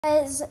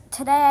Guys,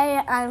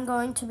 today I'm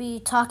going to be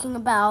talking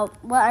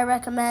about what I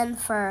recommend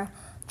for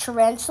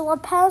tarantula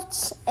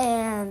pets,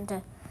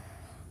 and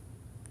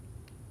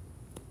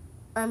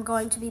I'm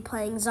going to be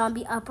playing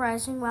Zombie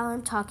Uprising while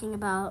I'm talking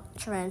about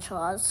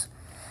tarantulas.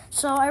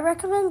 So I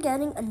recommend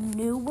getting a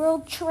New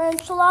World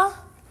tarantula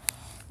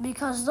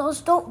because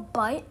those don't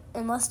bite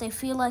unless they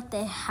feel like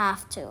they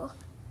have to.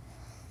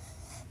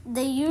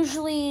 They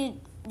usually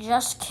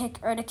just kick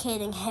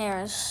urticating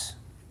hairs.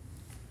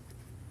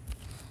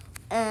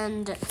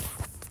 And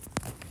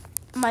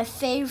my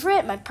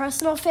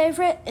personal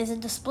favorite, is a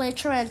display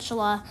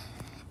tarantula.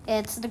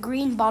 It's the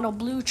green bottle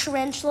blue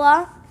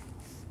tarantula.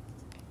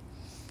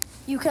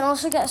 You can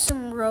also get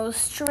some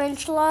rose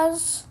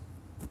tarantulas.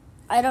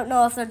 I don't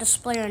know if they're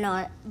display or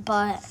not,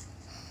 but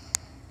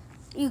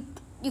you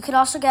could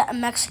also get a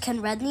Mexican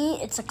red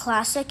knee. It's a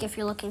classic if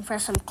you're looking for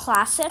some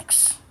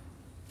classics.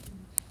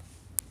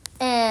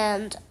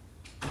 And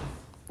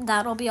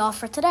that'll be all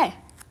for today.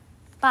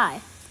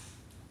 Bye.